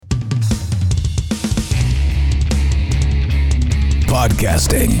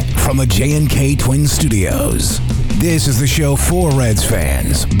Broadcasting from the J&K Twin Studios. This is the show for Reds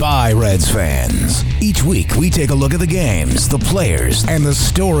fans, by Reds fans. Each week, we take a look at the games, the players, and the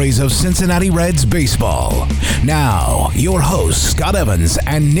stories of Cincinnati Reds baseball. Now, your hosts, Scott Evans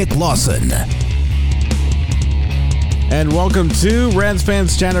and Nick Lawson. And welcome to Reds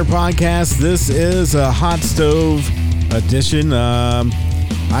Fans Chatter Podcast. This is a hot stove edition.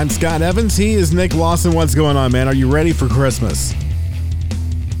 I'm Scott Evans. He is Nick Lawson. What's going on, man? Are you ready for Christmas?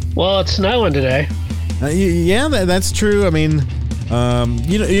 Well, it's snowing today. Yeah, that's true. I mean,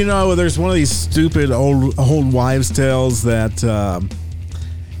 you know, there's one of these stupid old wives' tales that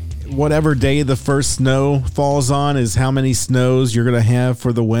whatever day the first snow falls on is how many snows you're going to have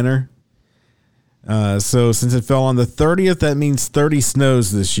for the winter. So since it fell on the 30th, that means 30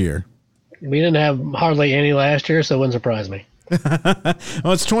 snows this year. We didn't have hardly any last year, so it wouldn't surprise me.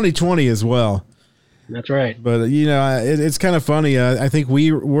 Well, it's 2020 as well. That's right. But, you know, it's kind of funny. I think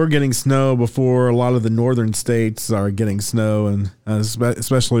we're getting snow before a lot of the northern states are getting snow, and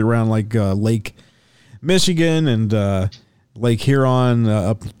especially around like Lake Michigan and Lake Huron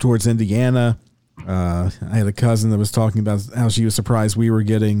up towards Indiana. I had a cousin that was talking about how she was surprised we were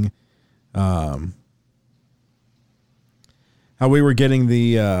getting how we were getting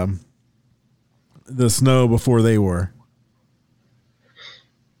the snow before they were.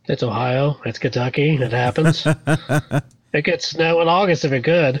 It's Ohio. It's Kentucky. It happens. It could snow in August if it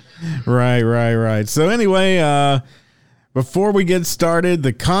could. Right. So anyway, before we get started,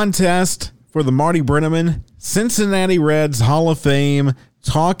 the contest for the Marty Brennaman Cincinnati Reds Hall of Fame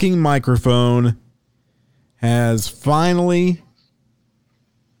talking microphone has finally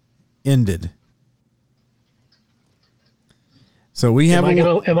ended. So we have.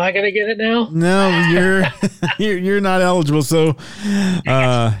 Am I gonna get it now? No, you're not eligible. So,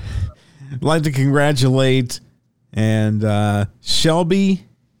 I'd like to congratulate Shelby.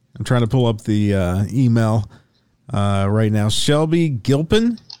 I'm trying to pull up the email right now. Shelby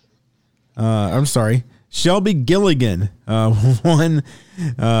Gilpin. I'm sorry, Shelby Gilligan won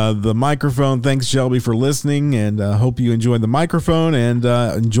the microphone. Thanks, Shelby, for listening, and hope you enjoyed the microphone and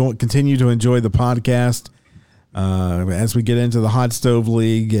continue to enjoy the podcast. As we get into the Hot Stove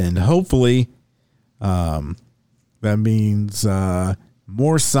League, and hopefully that means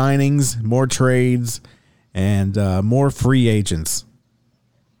more signings, more trades, and more free agents.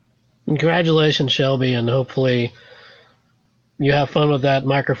 Congratulations, Shelby, and hopefully you have fun with that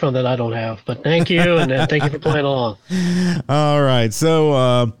microphone that I don't have. But thank you, and thank you for playing along. All right,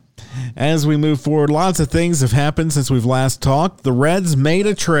 so as we move forward, lots of things have happened since we've last talked. The Reds made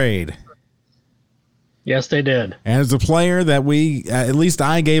a trade. Yes, they did. And as a player that at least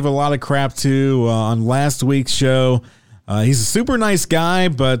I gave a lot of crap to on last week's show, he's a super nice guy,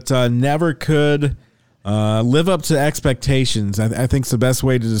 but never could live up to expectations. I think it's the best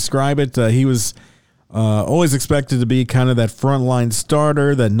way to describe it. He was always expected to be kind of that frontline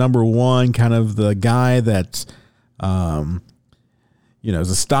starter, that number one, kind of the guy that, is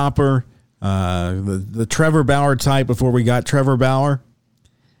a stopper, the Trevor Bauer type before we got Trevor Bauer.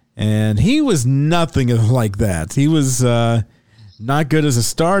 And he was nothing like that. He was not good as a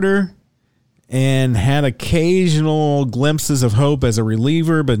starter and had occasional glimpses of hope as a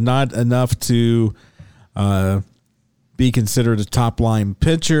reliever, but not enough to be considered a top-line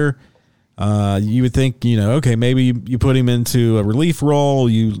pitcher. You would think, okay, maybe you put him into a relief role,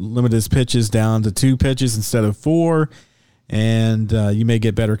 you limit his pitches down to 2 pitches instead of 4, and you may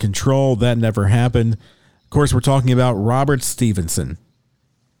get better control. That never happened. Of course, we're talking about Robert Stephenson.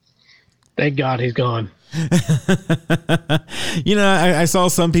 Thank God he's gone. I saw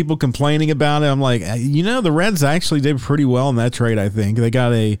some people complaining about it. I'm like, the Reds actually did pretty well in that trade, I think. They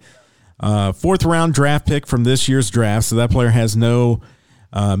got a 4th-round draft pick from this year's draft, so that player has no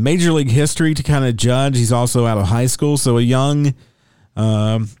major league history to kind of judge. He's also out of high school, so a young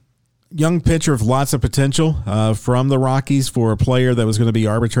pitcher with lots of potential from the Rockies for a player that was going to be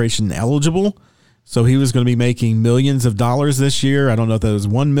arbitration eligible. So he was going to be making millions of dollars this year. I don't know if that was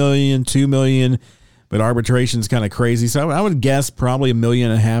 $1 million, $2 million, but arbitration is kind of crazy. So I would guess probably $1.5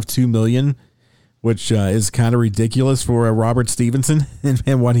 million, $2 million, which is kind of ridiculous for Robert Stephenson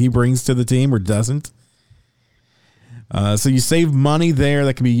and what he brings to the team or doesn't. So you save money there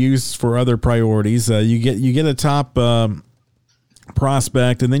that can be used for other priorities. You get a top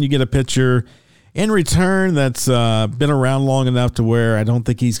prospect, and then you get a pitcher in return that's been around long enough to where I don't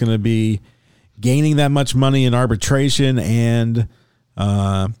think he's going to be gaining that much money in arbitration, and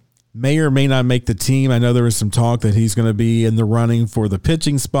may or may not make the team. I know there was some talk that he's going to be in the running for the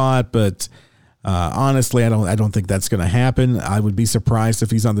pitching spot, but honestly, I don't think that's going to happen. I would be surprised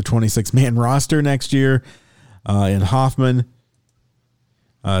if he's on the 26-man roster next year. And Hoffman,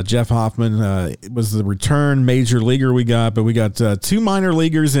 Jeff Hoffman was the return major leaguer we got, but we got 2 minor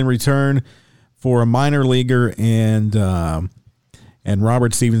leaguers in return for a minor leaguer, and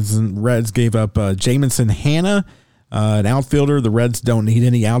Robert Stevenson. Reds gave up Jamison Hanna, an outfielder. The Reds don't need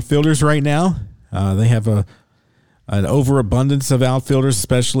any outfielders right now. They have an overabundance of outfielders,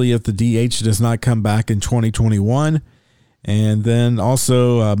 especially if the DH does not come back in 2021. And then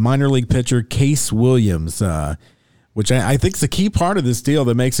also minor league pitcher Case Williams, which I think is a key part of this deal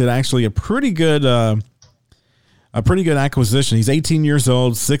that makes it actually a pretty good acquisition. He's 18 years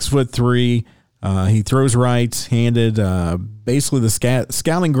old, 6'3". He throws right-handed. Basically, the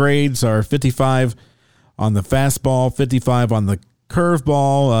scouting grades are 55 on the fastball, 55 on the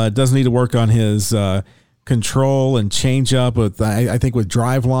curveball. Doesn't need to work on his control and changeup I think with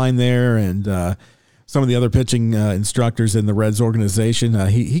drive line there and some of the other pitching instructors in the Reds organization.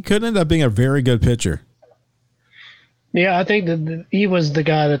 He could end up being a very good pitcher. Yeah, I think that he was the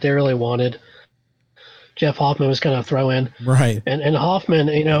guy that they really wanted. Jeff Hoffman was kind of throw in. Right. And Hoffman,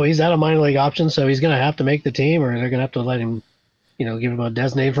 he's out of minor league option, so he's going to have to make the team, or they're going to have to let him, give him a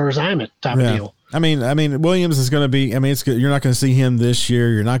designated for assignment type of deal. I mean, Williams is going to be, it's good. You're not going to see him this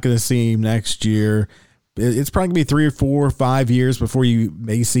year. You're not going to see him next year. It's probably going to be 3 or 4 or 5 years before you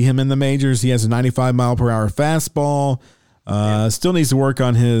may see him in the majors. He has a 95-mile-per-hour fastball. Still needs to work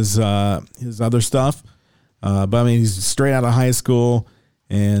on his other stuff. But he's straight out of high school,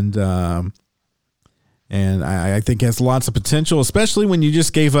 and I think has lots of potential, especially when you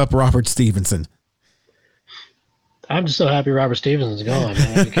just gave up Robert Stevenson. I'm just so happy Robert Stevenson's gone,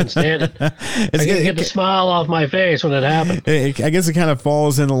 man. I can't stand it. I get the smile off my face when it happened. I guess it kind of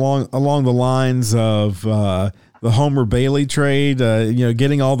falls in along the lines of the Homer Bailey trade.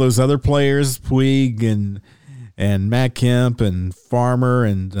 Getting all those other players, Puig and Matt Kemp and Farmer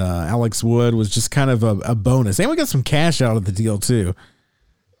and Alex Wood was just kind of a bonus. And we got some cash out of the deal too.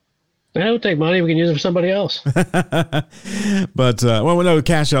 Yeah, we'll take money. We can use it for somebody else. But no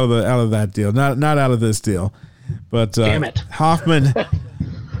cash out of that deal, not out of this deal. But damn it, Hoffman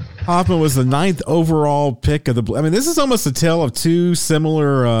was the 9th overall pick of the. This is almost a tale of 2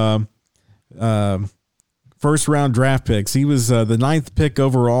 similar first round draft picks. He was the 9th pick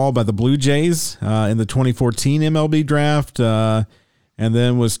overall by the Blue Jays in the 2014 MLB draft, and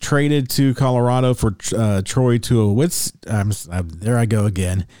then was traded to Colorado for Troy Tulowitzki. There I go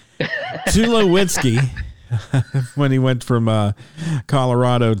again. Tulowitzki when he went from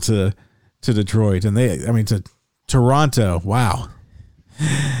Colorado to Detroit, and to Toronto. Wow.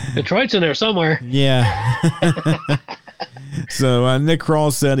 Detroit's in there somewhere. Yeah. So Nick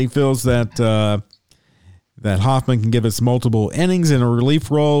Krall said he feels that Hoffman can give us multiple innings in a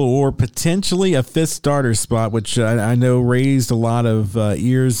relief role or potentially a 5th starter spot, which I know raised a lot of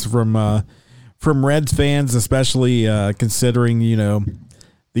ears from Reds fans, especially considering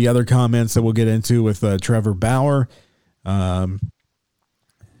the other comments that we'll get into with Trevor Bauer.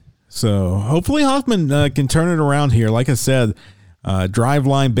 So hopefully Hoffman can turn it around here. Like I said,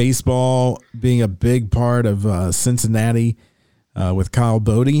 driveline baseball being a big part of Cincinnati with Kyle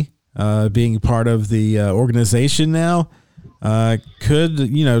Bodie being part of the organization now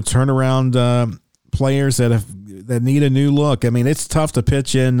could turn around players that need a new look. It's tough to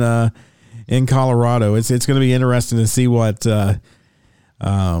pitch in Colorado. It's going to be interesting to see what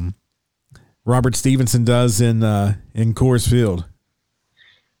Robert Stevenson does in Coors Field.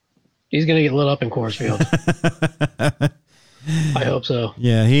 He's going to get lit up in Coors Field. I hope so.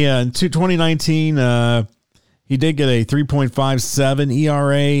 Yeah, he in 2019 he did get a 3.57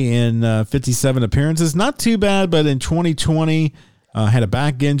 ERA in 57 appearances. Not too bad, but in 2020 had a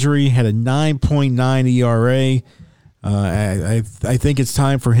back injury, had a 9.9 ERA. I think it's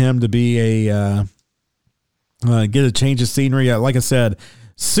time for him to be get a change of scenery. Like I said,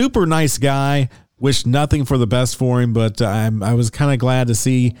 super nice guy. Wish nothing for the best for him, but I was kind of glad to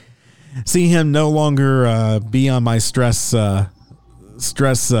see him no longer be on my stress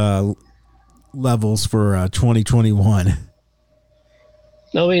levels for 2021.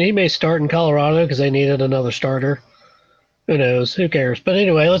 He may start in Colorado because they needed another starter. Who knows? Who cares? But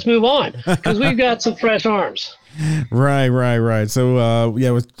anyway, let's move on because we've got some fresh arms. Right. So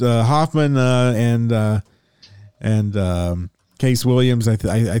with Hoffman and Case Williams,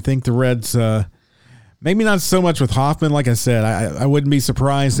 I think the Reds. Maybe not so much with Hoffman. Like I said, I wouldn't be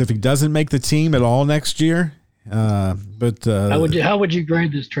surprised if he doesn't make the team at all next year. But how would you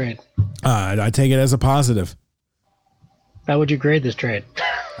grade this trade? I take it as a positive. How would you grade this trade?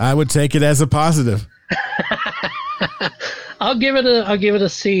 I would take it as a positive. I'll give it a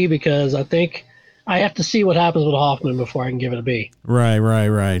C because I think I have to see what happens with Hoffman before I can give it a B.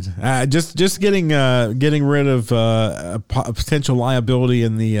 Right. Just getting rid of a potential liability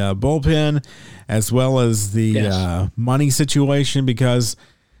in the bullpen, as well as the money situation, because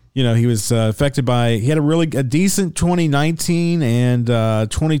he was affected by, he had a decent 2019, and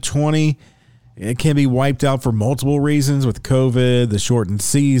 2020 it can be wiped out for multiple reasons with COVID, the shortened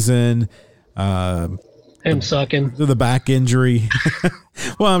season, him sucking, the back injury.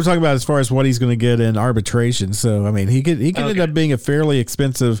 Well, I'm talking about as far as what he's going to get in arbitration. So, I mean, he could end up being a fairly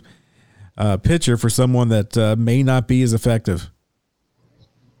expensive pitcher for someone that may not be as effective.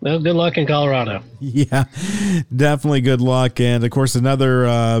 Well, good luck in Colorado. Yeah, definitely good luck. And, of course,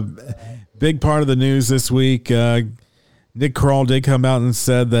 another big part of the news this week, Nick Krall did come out and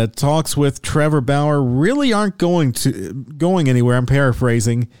said that talks with Trevor Bauer really aren't going anywhere. I'm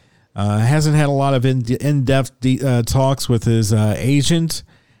paraphrasing. Hasn't had a lot of in-depth talks with his agent,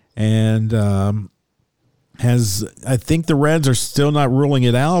 and I think the Reds are still not ruling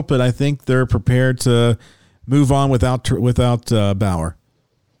it out, but I think they're prepared to move on without Bauer.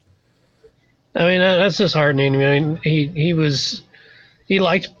 I mean, that's disheartening. I mean, he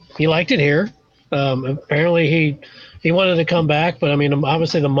liked it here. Apparently he wanted to come back, but I mean,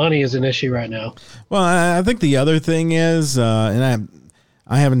 obviously the money is an issue right now. Well, I think the other thing is, and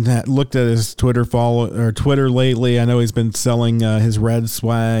I haven't looked at his Twitter lately. I know he's been selling his Red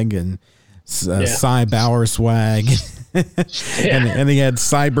swag and Cy Bauer swag, and he had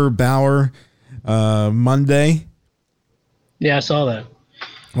Cyber Bauer Monday. Yeah, I saw that.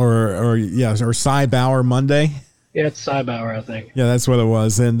 Or Cy Bauer Monday. Yeah, it's Cy Bauer, I think. Yeah, that's what it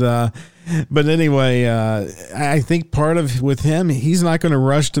was. And but anyway, I think with him, he's not going to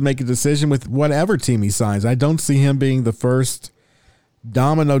rush to make a decision with whatever team he signs. I don't see him being the first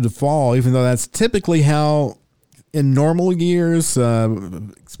domino to fall, even though that's typically how in normal years,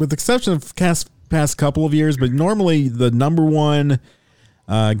 with the exception of past couple of years, but normally the number one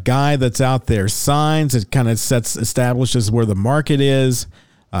guy that's out there signs. It kind of establishes where the market is.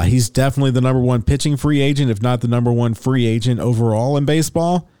 He's definitely the number one pitching free agent, if not the number one free agent overall in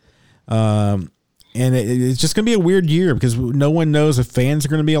baseball. And it's just going to be a weird year because no one knows if fans are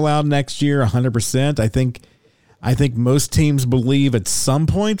going to be allowed next year 100%. I think most teams believe at some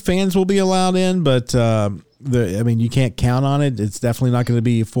point fans will be allowed in, but you can't count on it. It's definitely not going to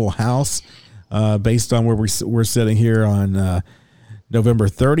be a full house based on where we're sitting here on November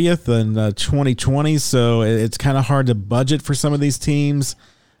 30th in 2020. So it's kind of hard to budget for some of these teams.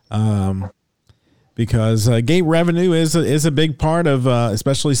 Because gate revenue is a big part of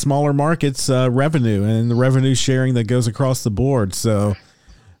especially smaller markets revenue and the revenue sharing that goes across the board. So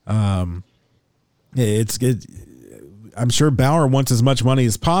I'm sure Bauer wants as much money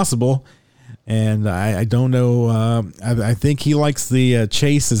as possible, and I don't know. I think he likes the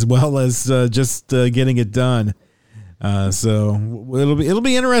chase as well as just getting it done. So it'll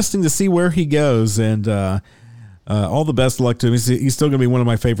be interesting to see where he goes, and all the best luck to him. He's still going to be one of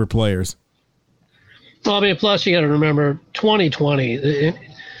my favorite players. Well, I mean, plus you got to remember 2020,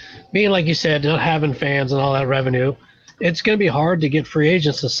 being like you said, not having fans and all that revenue, it's going to be hard to get free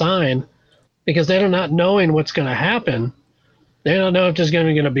agents to sign because they're not knowing what's going to happen. They don't know if there's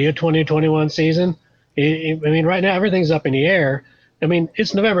going to be a 2021 season. I mean, right now everything's up in the air. I mean,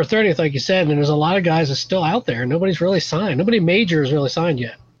 it's November 30th, like you said, and there's a lot of guys that's still out there. Nobody's really signed. Nobody major is really signed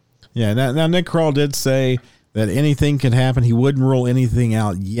yet. Yeah. Now Nick Krall did say that anything can happen. He wouldn't rule anything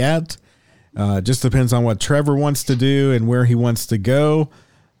out yet. Just depends on what Trevor wants to do and where he wants to go.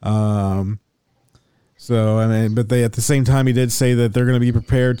 But at the same time, he did say that they're going to be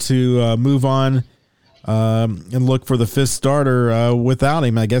prepared to move on and look for the fifth starter without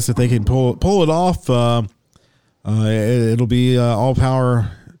him. I guess if they can pull it off, it'll be all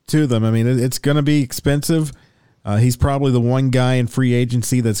power to them. I mean, it's going to be expensive. He's probably the one guy in free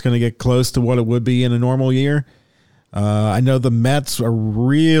agency that's going to get close to what it would be in a normal year. I know the Mets are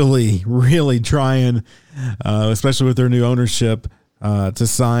really, really trying, especially with their new ownership, to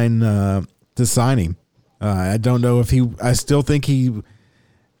sign him. I don't know if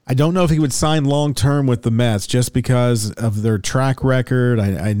I don't know if he would sign long term with the Mets just because of their track record.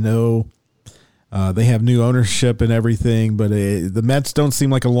 I know they have new ownership and everything, but the Mets don't seem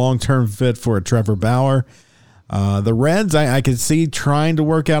like a long term fit for a Trevor Bauer. The Reds, I could see trying to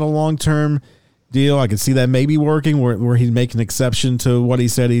work out a long term deal. I could see that maybe working where he'd make an exception to what he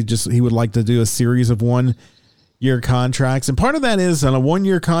said. He would like to do a series of 1-year contracts. And part of that is on a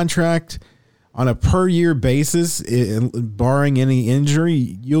 1-year contract on a per year basis, barring any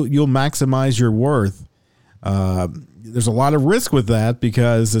injury, you'll maximize your worth. There's a lot of risk with that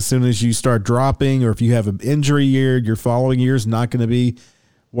because as soon as you start dropping or if you have an injury year, your following year is not going to be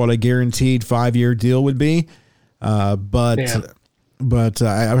what a guaranteed 5-year deal would be. But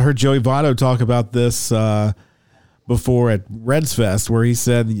I heard Joey Votto talk about this before at Reds Fest, where he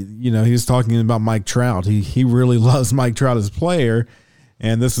said, he was talking about Mike Trout. He really loves Mike Trout as a player.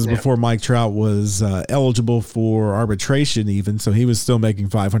 And this is before Mike Trout was eligible for arbitration even. So he was still making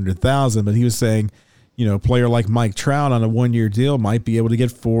 $500,000, but he was saying, a player like Mike Trout on a 1-year deal might be able to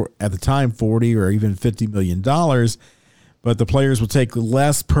get at the time, $40 or even $50 million. But the players will take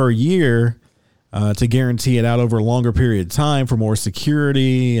less per year to guarantee it out over a longer period of time for more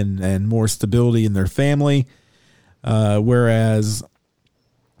security and more stability in their family. Whereas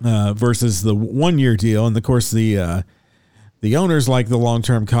versus the 1-year deal, and of course the owners like the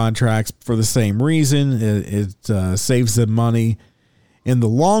long-term contracts for the same reason. It saves them money in the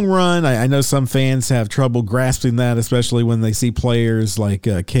long run. I know some fans have trouble grasping that, especially when they see players like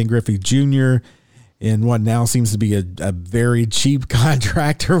Ken Griffey Jr. in what now seems to be a very cheap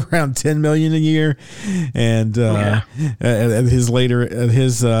contract around $10 million a year, and at his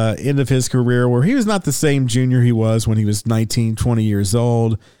end of his career, where he was not the same junior he was when he was 19, 20 years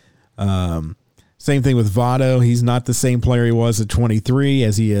old. Same thing with Votto. He's not the same player he was at 23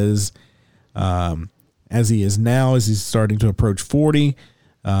 as he is now, as he's starting to approach 40.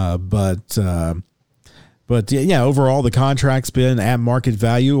 But overall the contract's been at market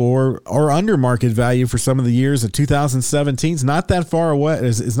value or under market value for some of the years. Of 2017 is not that far away.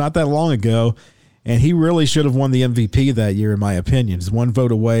 It's not that long ago, and he really should have won the MVP that year, in my opinion. He's one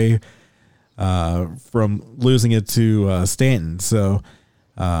vote away from losing it to Stanton. So,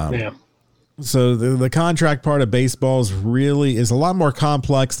 So the contract part of baseball is a lot more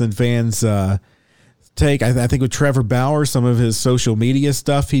complex than fans take. I think with Trevor Bauer, some of his social media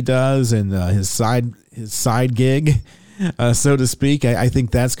stuff he does and his side gig, so to speak, I think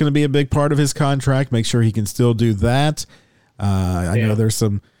that's going to be a big part of his contract. Make sure he can still do that. I know there's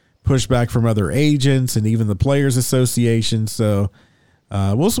some pushback from other agents and even the Players Association. So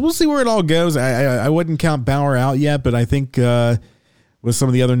we'll see where it all goes. I wouldn't count Bauer out yet, but I think with some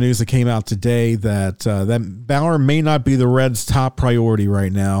of the other news that came out today that Bauer may not be the Reds' top priority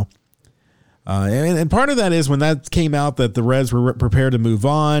right now. And part of that is when that came out that the Reds were prepared to move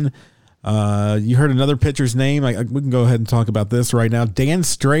on. You heard another pitcher's name. We can go ahead and talk about this right now. Dan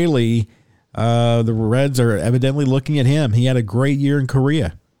Straley. The Reds are evidently looking at him. He had a great year in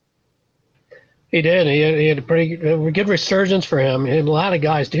Korea. He did. He had a pretty good resurgence for him. And a lot of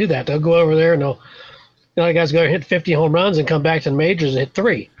guys do that. They'll go over there and a lot of guys go hit 50 home runs and come back to the majors and hit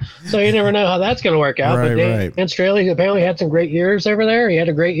 3. So you never know how that's going to work out. But Dan Straley apparently had some great years over there. He had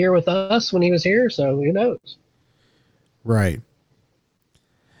a great year with us when he was here. So who knows? Right.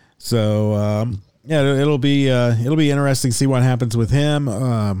 So it'll be interesting to see what happens with him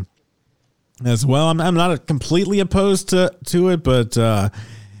as well. I'm not completely opposed to it, but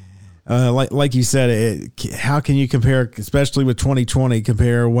like you said, how can you compare, especially with 2020,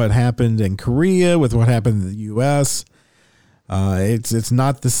 compare what happened in Korea with what happened in the U.S.? It's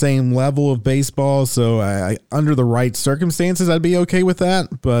not the same level of baseball, so under the right circumstances, I'd be okay with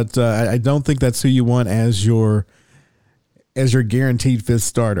that. But I don't think that's who you want as your guaranteed 5th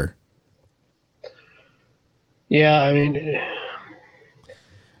starter. Yeah, I mean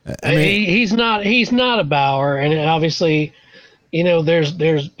he's not a Bauer, and obviously,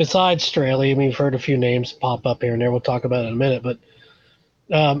 there's besides Straley. I mean, we've heard a few names pop up here and there. We'll talk about it in a minute, but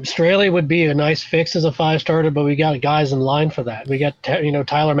Straley would be a nice fix as a 5 starter, but we got guys in line for that. We got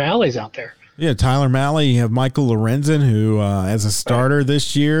Tyler Mahle's out there. Yeah, Tyler Mahle. You have Michael Lorenzen, who as a starter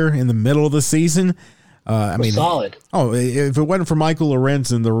this year in the middle of the season, solid. Oh, if it wasn't for Michael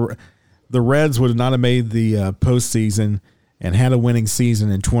Lorenzen, the Reds would not have made the postseason and had a winning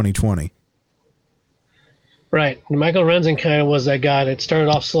season in 2020. Right. Michael Lorenzen kind of was that guy that started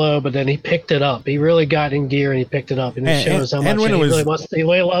off slow, but then he picked it up. He really got in gear and he picked it up, and it shows how much he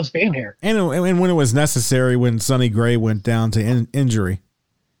really loves being here. And when it was necessary, when Sonny Gray went down to injury.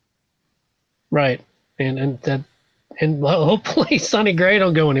 Right. And hopefully Sonny Gray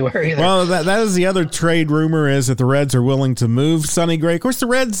don't go anywhere either. Well, that is the other trade rumor, is that the Reds are willing to move Sonny Gray. Of course, the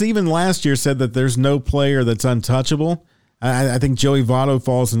Reds even last year said that there's no player that's untouchable. I think Joey Votto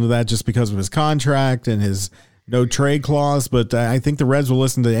falls into that just because of his contract and his no trade clause. But I think the Reds will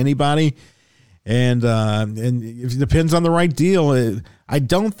listen to anybody, and it depends on the right deal. I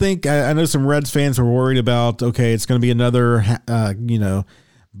don't think I know some Reds fans were worried about. Okay, it's going to be another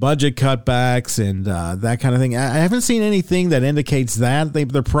budget cutbacks and that kind of thing. I haven't seen anything that indicates that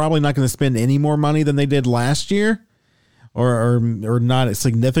they're probably not going to spend any more money than they did last year, or not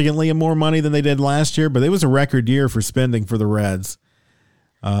significantly more money than they did last year. But it was a record year for spending for the Reds.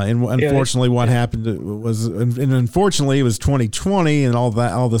 And unfortunately, what happened was, and unfortunately, it was 2020, and all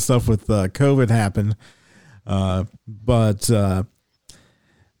the stuff with COVID happened. But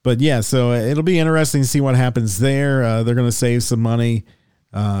yeah, so it'll be interesting to see what happens there. They're going to save some money.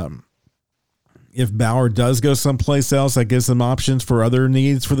 If Bauer does go someplace else, that gives them options for other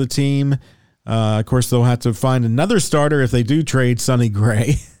needs for the team. Of course, they'll have to find another starter if they do trade Sonny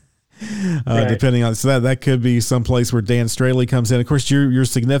Gray. Right. Depending on, so that could be someplace where Dan Straley comes in. Of course, you're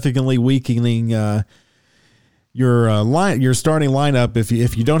significantly weakening your starting lineup if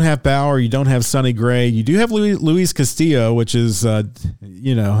you don't have Bauer, you don't have Sonny Gray, you do have Luis Castillo, which is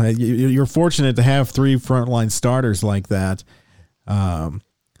you're fortunate to have 3 frontline starters like that. But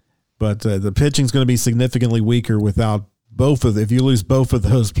the pitching's going to be significantly weaker without if you lose both of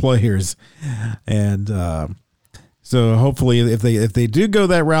those players, and. So hopefully, if they do go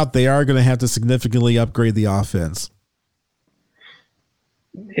that route, they are going to have to significantly upgrade the offense.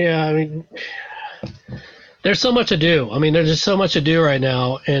 Yeah, I mean, there's so much to do. I mean, there's just so much to do right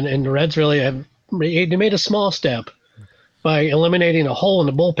now, and the Reds really they made a small step by eliminating a hole in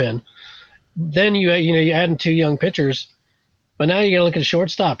the bullpen. Then you add in 2 young pitchers, but now you got to look at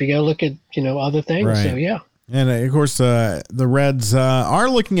shortstop. You got to look at other things. Right. So yeah. And of course, the Reds are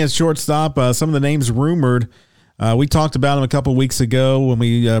looking at shortstop. Some of the names rumored. We talked about them a couple weeks ago when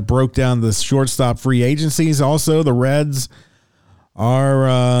we broke down the shortstop free agencies. Also, the Reds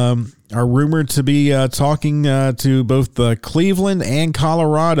are rumored to be talking to both Cleveland and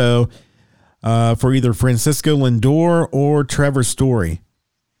Colorado for either Francisco Lindor or Trevor Story.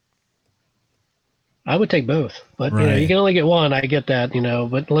 I would take both, but right. You can only get one. I get that,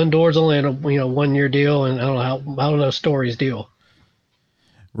 but Lindor's only in a 1-year deal, and I don't know Story's deal.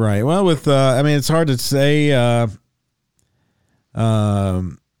 Right. Well, with it's hard to say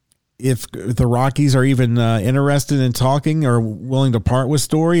if the Rockies are even interested in talking or willing to part with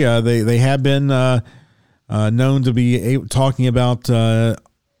Story. They have been known to be talking about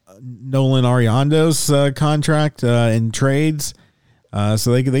Nolan Ariando's contract in trades.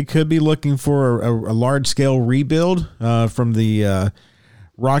 So they could be looking for a large scale rebuild from the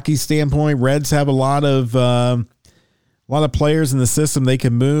Rockies standpoint. Reds have a lot of players in the system they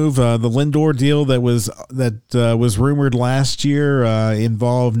can move. The Lindor deal that was rumored last year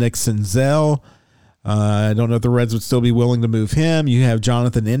involved Nick Senzel. I don't know if the Reds would still be willing to move him. You have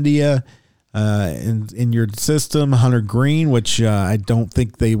Jonathan India in your system, Hunter Green, which I don't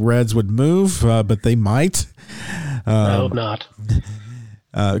think the Reds would move, but they might. I hope not.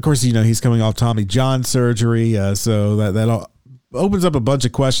 Of course, he's coming off Tommy John surgery, so that opens up a bunch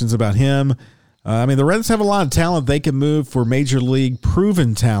of questions about him. The Reds have a lot of talent they can move for major league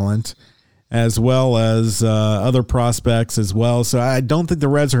proven talent, as well as other prospects as well. So I don't think the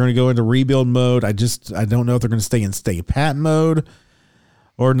Reds are going to go into rebuild mode. I don't know if they're going to stay pat mode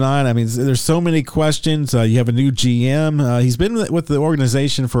or not. There's so many questions. You have a new GM. He's been with the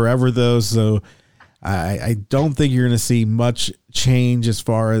organization forever, though, so I don't think you're going to see much change as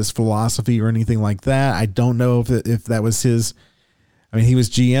far as philosophy or anything like that. I don't know if that was his. He was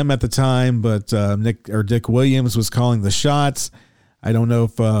GM at the time, but Dick Williams was calling the shots. I don't know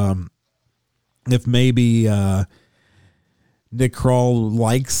if maybe Nick Krall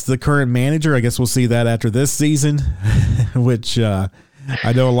likes the current manager. I guess we'll see that after this season, which I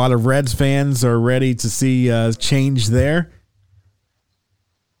know a lot of Reds fans are ready to see change there.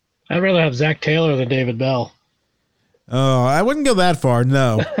 I'd rather have Zach Taylor than David Bell. Oh, I wouldn't go that far.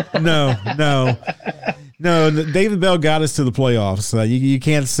 No. No, David Bell got us to the playoffs. You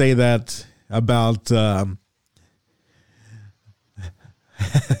can't say that about.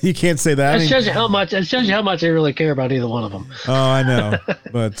 You can't say that. It shows you how much. It shows you how much they really care about either one of them. Oh, I know,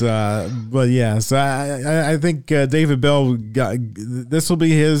 but yeah. So I think David Bell this will be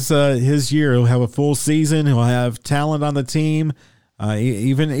his year. He'll have a full season. He'll have talent on the team.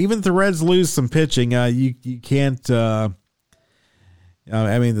 Even if the Reds lose some pitching, you can't.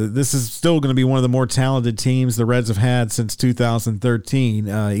 This is still going to be one of the more talented teams the Reds have had since 2013.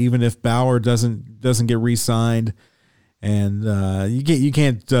 Even if Bauer doesn't get re-signed, and you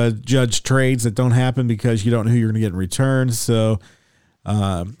can't judge trades that don't happen because you don't know who you're going to get in return. So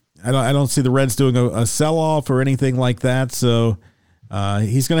I don't see the Reds doing a sell-off or anything like that. So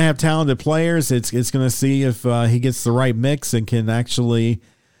he's going to have talented players. It's going to see if he gets the right mix and can actually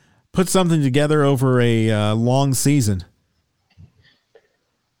put something together over a long season.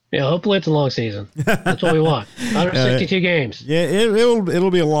 Yeah, hopefully it's a long season. That's what we want. 162 games. Yeah, it'll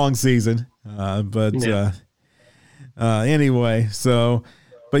be a long season. Anyway,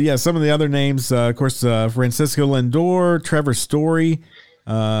 but yeah, some of the other names, of course, Francisco Lindor, Trevor Story.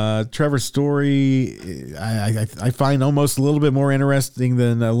 Trevor Story, I find almost a little bit more interesting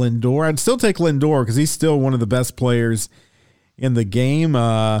than Lindor. I'd still take Lindor because he's still one of the best players in the game.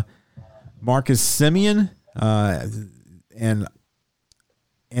 Marcus Semien and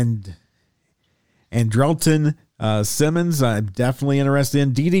Drelton Simmons, I'm definitely interested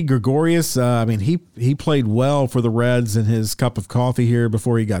in. Didi Gregorius, I mean, he played well for the Reds in his cup of coffee here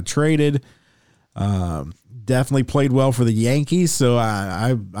before he got traded. Definitely played well for the Yankees, so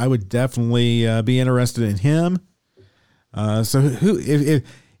I would definitely be interested in him. So who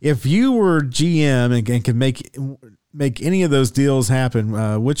if you were GM and could make any of those deals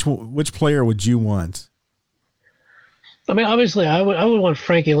happen, which player would you want? I mean, obviously, I would want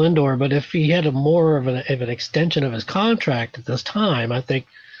Frankie Lindor, but if he had more of an extension of his contract at this time, I think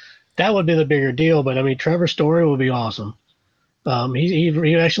that would be the bigger deal. But I mean, Trevor Story would be awesome.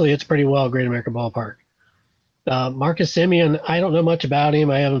 He actually hits pretty well at Great American Ballpark. Marcus Semien, I don't know much about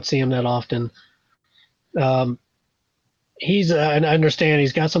him. I haven't seen him that often. I understand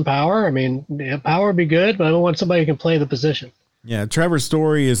he's got some power. I mean, power would be good, but I don't want somebody who can play the position. Yeah, Trevor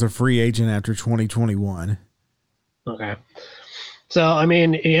Story is a free agent after 2021. Okay. So, I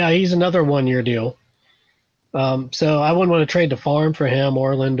mean, yeah, he's another 1-year deal. So I wouldn't want to trade the farm for him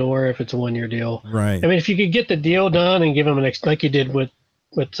or Lindor if it's a 1-year deal. Right. I mean, if you could get the deal done and give him like you did with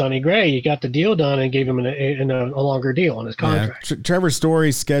Sonny Gray, you got the deal done and gave him a longer deal on his contract. Yeah, Trevor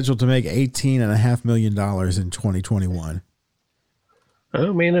Story's scheduled to make $18.5 million in 2021. I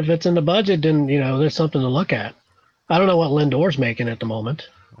mean, if it's in the budget, then, there's something to look at. I don't know what Lindor's making at the moment.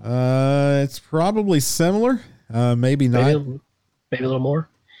 It's probably similar. Maybe not. Maybe a little more.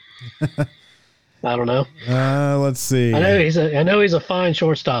 I don't know. Let's see. I know he's a fine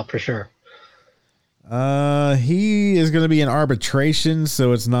shortstop for sure. He is going to be in arbitration,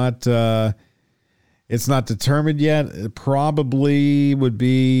 so it's not determined yet. It probably would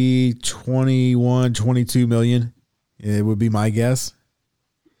be 21, 22 million. It would be my guess.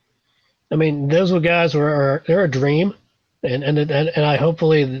 I mean, those guys they're a dream, and I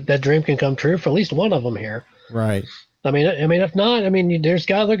hopefully that dream can come true for at least one of them here. Right. I mean, if not, I mean, there's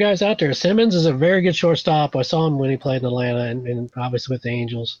other guys out there. Simmons is a very good shortstop. I saw him when he played in Atlanta, and obviously with the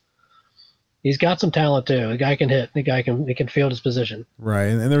Angels. He's got some talent too. The guy can hit. The guy can field his position. Right,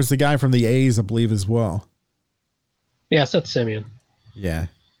 and there's the guy from the A's, I believe, as well. Yes, that's Semien. Yeah.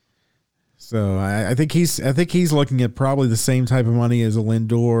 So I think he's looking at probably the same type of money as a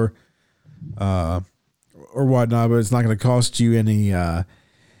Lindor, or whatnot, but it's not going to cost you any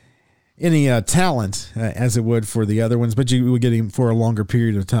talent as it would for the other ones, but you would get him for a longer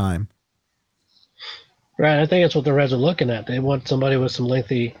period of time. Right, I think that's what the Reds are looking at. They want somebody with some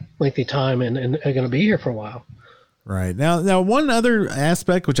lengthy time and are going to be here for a while. Right. Now, one other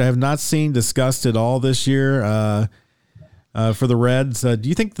aspect which I have not seen discussed at all this year for the Reds, do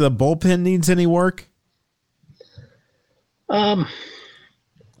you think the bullpen needs any work? I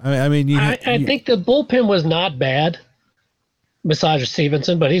think the bullpen was not bad, besides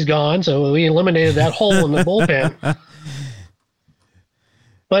Stevenson, but he's gone, so we eliminated that hole in the bullpen.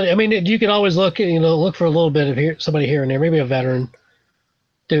 But I mean, you could always look for a little bit of somebody here and there, maybe a veteran,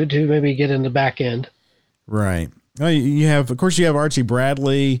 to maybe get in the back end. Right. Well, you have Archie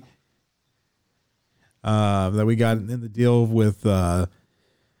Bradley that we got in the deal with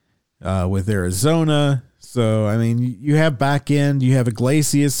Arizona. So I mean, you have back end. You have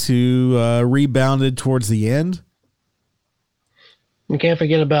Iglesias who rebounded towards the end. You can't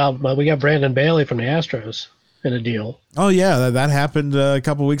forget about we got Brandon Bailey from the Astros in a deal. Oh yeah, that happened a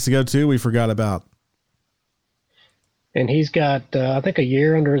couple weeks ago too. We forgot about. And he's got I think a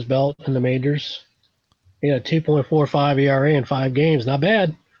year under his belt in the majors. He had a 2.45 ERA in 5 games. Not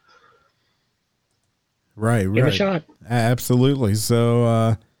bad. Right. Give it a shot. Absolutely.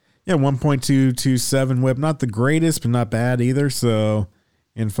 So 1.227 WHIP, not the greatest, but not bad either. So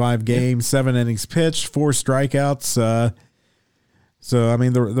in 5 games, 7 innings pitched, 4 strikeouts. So, I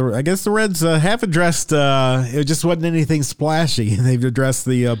mean, I guess the Reds have addressed, it just wasn't anything splashy. They've addressed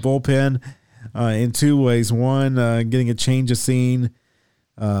the bullpen in 2 ways. One, getting a change of scene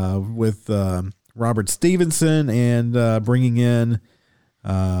with Robert Stevenson and bringing in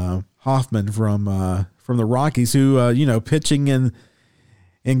Hoffman from the Rockies, who, pitching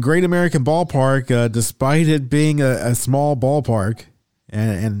in Great American Ballpark, despite it being a small ballpark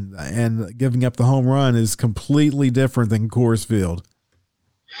and giving up the home run, is completely different than Coors Field.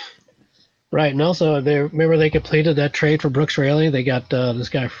 Right, and also they completed that trade for Brooks Raley. They got this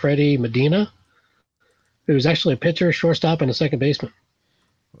guy Freddie Medina, who's actually a pitcher, shortstop, and a second baseman.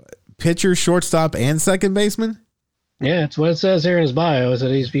 Pitcher, shortstop, and second baseman? Yeah, it's what it says here in his bio, is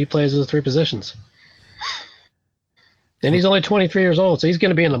that he plays those 3 positions. And he's only 23 years old, so he's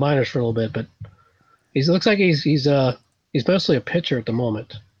going to be in the minors for a little bit. But he looks like he's mostly a pitcher at the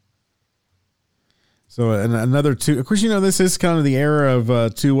moment. So another two. Of course, this is kind of the era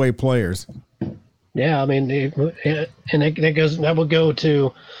of two-way players. Yeah, I mean, that will go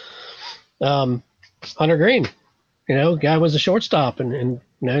to Hunter Green. Guy was a shortstop, and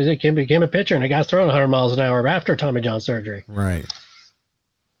now he became a pitcher, and the guy's throwing 100 miles an hour after Tommy John surgery. Right.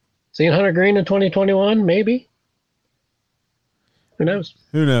 Seeing Hunter Green in 2021, maybe. Who knows?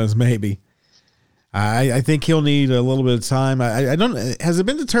 Who knows? Maybe. I think he'll need a little bit of time. I don't. Has it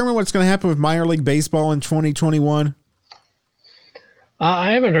been determined what's going to happen with minor league baseball in 2021?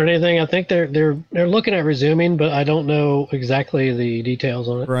 I haven't heard anything. I think they're looking at resuming, but I don't know exactly the details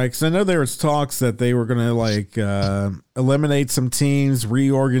on it. Right, because I know there was talks that they were going to eliminate some teams,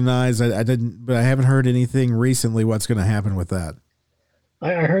 reorganize. I didn't, but I haven't heard anything recently. What's going to happen with that?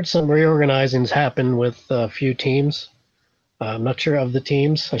 I heard some reorganizings happen with a few teams. I'm not sure of the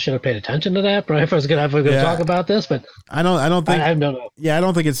teams. I should have paid attention to that. But if I was going to talk about this, but I don't think. I don't know. Yeah, I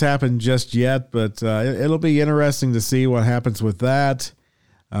don't think it's happened just yet. But it'll be interesting to see what happens with that.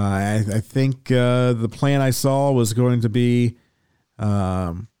 I think the plan I saw was going to be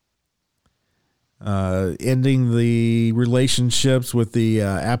ending the relationships with the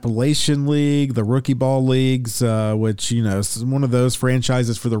Appalachian League, the Rookie Ball leagues, which is one of those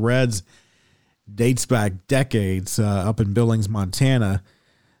franchises for the Reds. Dates back decades up in Billings, Montana.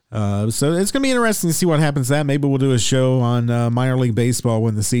 So it's going to be interesting to see what happens to that. Maybe we'll do a show on minor league baseball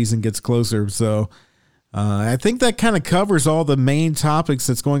when the season gets closer. So I think that kind of covers all the main topics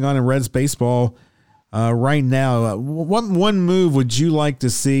that's going on in Reds baseball right now. What one move would you like to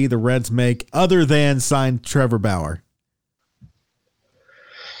see the Reds make other than sign Trevor Bauer?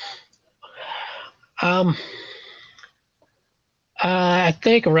 I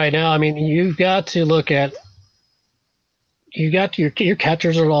think right now, I mean, you've got to look at, your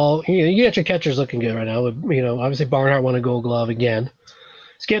catchers are all, you got your catchers looking good right now. Obviously Barnhart won a Gold Glove again.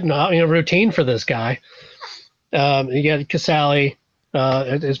 It's getting routine for this guy. You got Casale.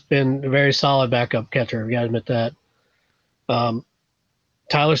 It's been a very solid backup catcher. We got to admit that.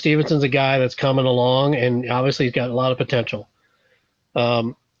 Tyler Stevenson's a guy that's coming along, and obviously he's got a lot of potential.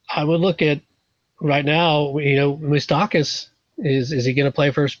 I would look at right now, Moustakas. Is he going to play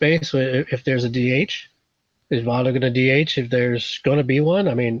first base if there's a DH? Is Votto going to DH if there's going to be one?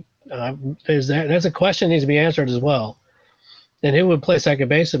 I mean, that's a question that needs to be answered as well. And who would play second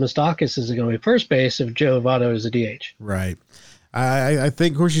base if Moustakas is going to be first base if Joe Votto is a DH? Right. I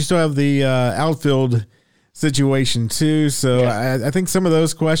think, of course, you still have the outfield situation too. So yeah. I think some of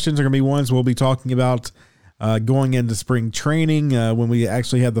those questions are going to be ones we'll be talking about going into spring training when we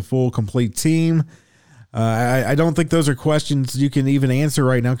actually have the full complete team. I don't think those are questions you can even answer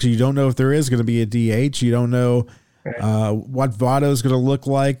right now because you don't know if there is going to be a DH. You don't know what Votto is going to look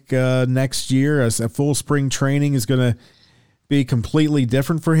like next year. As a full spring training is going to be completely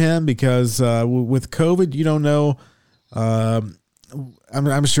different for him because with COVID, you don't know.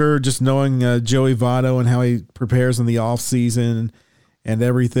 I'm sure just knowing Joey Votto and how he prepares in the off season and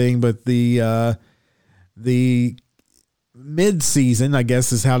everything, but the mid-season, I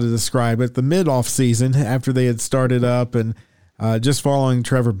guess is how to describe it, the mid-off season after they had started up and just following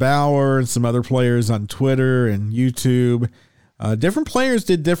Trevor Bauer and some other players on Twitter and YouTube. Different players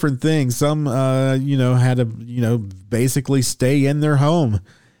did different things. Some, had to, basically stay in their home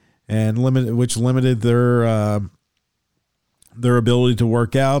and limited their ability to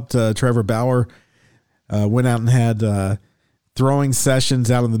work out. Trevor Bauer went out and had throwing sessions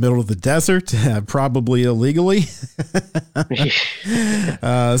out in the middle of the desert, probably illegally.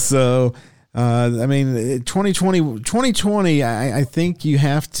 I mean, 2020, I think you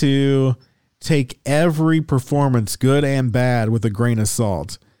have to take every performance, good and bad, with a grain of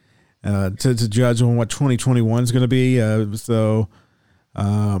salt to judge on what 2021 is going to be. I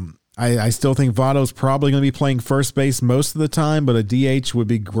still think Votto's probably going to be playing first base most of the time, but a DH would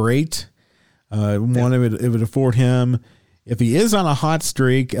be great. It would afford him, if he is on a hot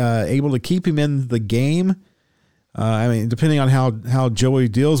streak, able to keep him in the game. I mean, depending on how Joey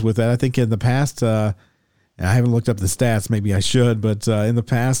deals with that, I think in the past, I haven't looked up the stats, maybe I should, but in the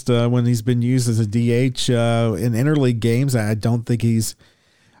past, when he's been used as a DH in interleague games, I don't think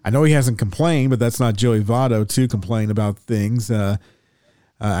I know he hasn't complained, but that's not Joey Votto to complain about things.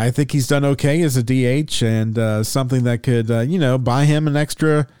 I think he's done okay as a DH and something that could, buy him an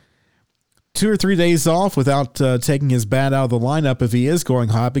extra 2 or 3 days off without taking his bat out of the lineup if he is going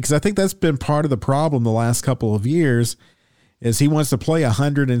hot, because I think that's been part of the problem the last couple of years is he wants to play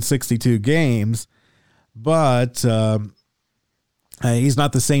 162 games, but he's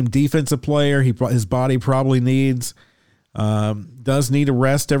not the same defensive player. His body probably needs does need a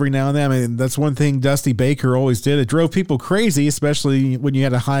rest every now and then. I mean, that's one thing Dusty Baker always did. It drove people crazy, especially when you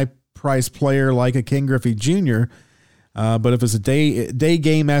had a high-priced player like a Ken Griffey Jr., but if it's a day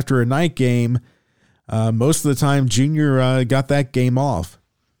game after a night game, most of the time Junior got that game off.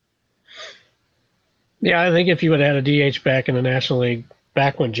 Yeah, I think if you would have had a DH back in the National League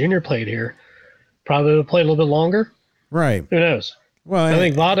back when Junior played here, probably would have played a little bit longer. Right. Who knows? Well, I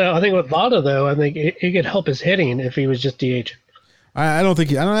think with Votto though, I think it could help his hitting if he was just DH. I don't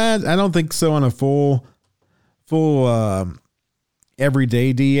think so on a full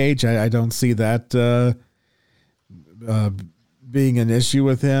everyday DH. I don't see that being an issue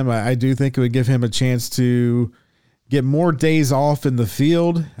with him. I do think it would give him a chance to get more days off in the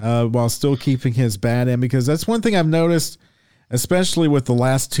field while still keeping his bat in, because that's one thing I've noticed, especially with the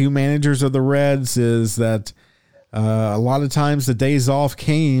last two managers of the Reds, is that a lot of times the days off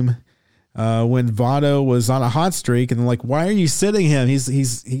came when Votto was on a hot streak, and they're like, why are you sitting him?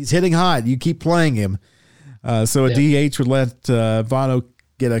 He's hitting hot. You keep playing him. So a DH would let Votto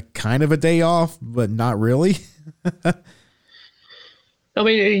get a kind of a day off, but not really. I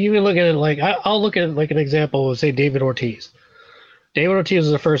mean, you can look at it like, I'll look at it like an example of, say, David Ortiz. David Ortiz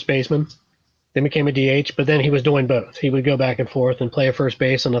was a first baseman, then became a DH, but then he was doing both. He would go back and forth and play a first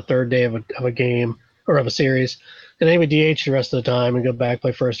base on the third day of a game or of a series, and then he would DH the rest of the time and go back,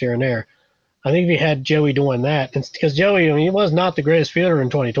 play first here and there. I think if you had Joey doing that, because Joey, I mean, he was not the greatest fielder in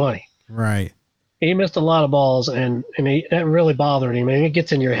 2020. Right. He missed a lot of balls, and that really bothered him. I mean, it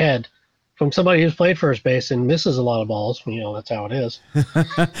gets in your head. From somebody who's played first base and misses a lot of balls, that's how it is.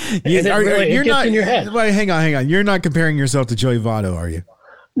 It gets in your head. Wait, hang on. You're not comparing yourself to Joey Votto, are you?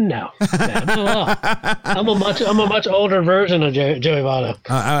 No, not at all. I'm a much older version of Joey Votto.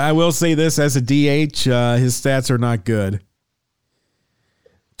 I will say this, as a DH, his stats are not good.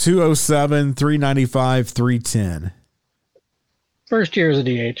 207, 395, 310. First year as a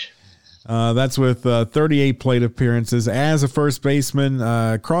DH. That's with 38 plate appearances as a first baseman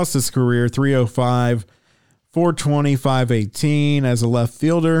across his career. 305, 420, 518 as a left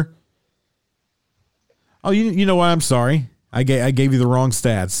fielder. Oh, you know what? I'm sorry. I gave you the wrong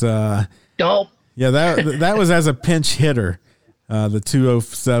stats. Don't. Yeah, that was as a pinch hitter. The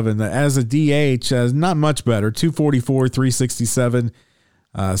 207 as a DH, not much better. 244, 367,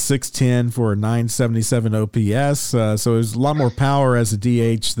 610 for a 977 OPS. So there's a lot more power as a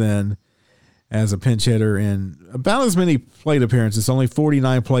DH than as a pinch hitter, and about as many plate appearances, only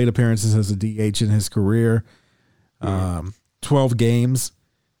 49 plate appearances as a DH in his career, 12 games.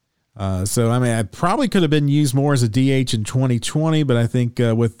 So, I mean, I probably could have been used more as a DH in 2020, but I think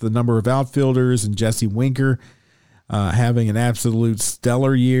with the number of outfielders and Jesse Winker having an absolute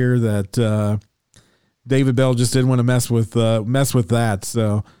stellar year, that David Bell just didn't want to mess with that.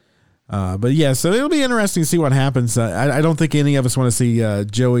 So, but yeah, so it'll be interesting to see what happens. I don't think any of us want to see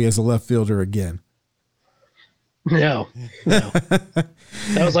Joey as a left fielder again. No. That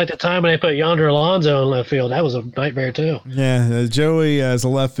was like the time when they put Yonder Alonso in left field. That was a nightmare too. Yeah, Joey as a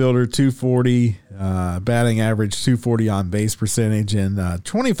left fielder, 240, batting average, 240 on base percentage, and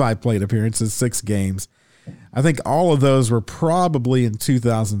 25 plate appearances, 6 games. I think all of those were probably in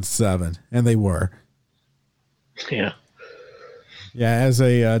 2007, and they were. Yeah. Yeah, as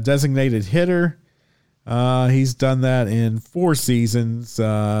a designated hitter, he's done that in 4 seasons.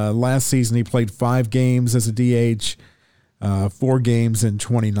 Last season, he played 5 games as a DH, 4 games in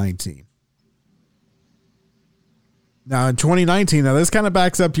 2019. Now, in 2019, this kind of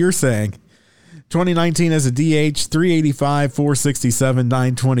backs up your saying. 2019 as a DH, 385, 467,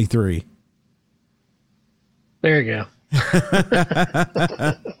 923. There you go.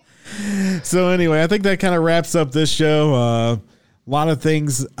 So anyway, I think that kind of wraps up this show. A lot of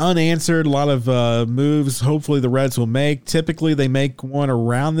things unanswered, a lot of moves hopefully the Reds will make. Typically, they make one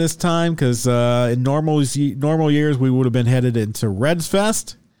around this time because in normal years, we would have been headed into Reds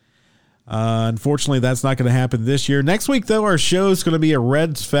Fest. Unfortunately, that's not going to happen this year. Next week, though, our show is going to be a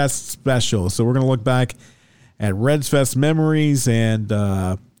Reds Fest special. So we're going to look back at Reds Fest memories and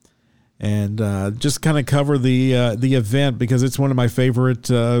just kind of cover the event because it's one of my favorite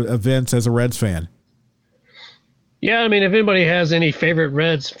events as a Reds fan. Yeah, I mean, if anybody has any favorite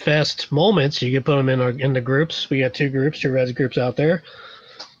Reds Fest moments, you can put them in the groups. We got 2 Reds groups out there.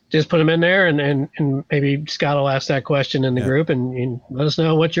 Just put them in there, and maybe Scott will ask that question in the group, and let us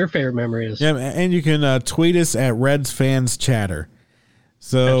know what your favorite memory is. Yeah, and you can tweet us at Reds Fans Chatter.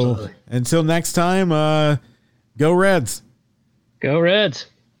 So Absolutely. Until next time, go Reds. Go Reds.